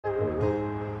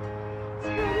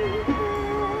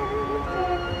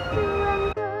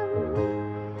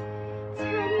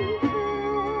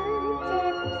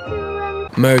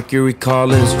Mercury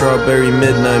calling, strawberry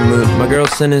midnight moon. My girl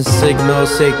sending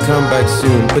signals, say come back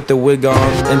soon. Put the wig on,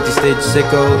 empty stage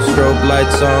sicko. Strobe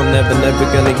lights on, never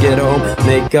gonna get home.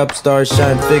 Makeup stars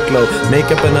shine thick low.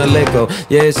 Makeup and I let go.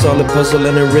 Yeah, it's all a puzzle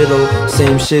and a riddle.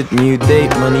 Same shit, new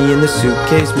date, money in the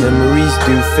suitcase. Memories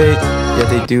do fade, yeah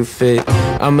they do fade.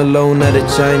 I'm alone at a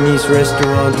Chinese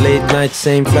restaurant, late night,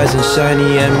 same flies and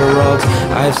shiny emeralds.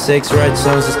 I have sex, write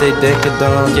songs to stay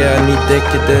decadent. Yeah, I need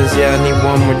decadence, yeah, I need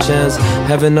one more chance.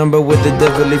 Have a number with the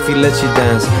devil if he lets you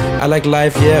dance. I like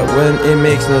life, yeah, when it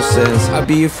makes no sense. I'll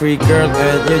be a free girl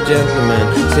and your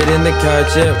gentleman. Sit in the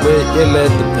couch, yeah, with your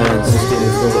leather pants.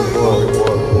 Stealing flow like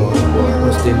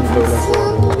water, stealing flow like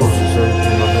water. Oceans running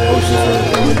through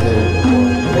my head.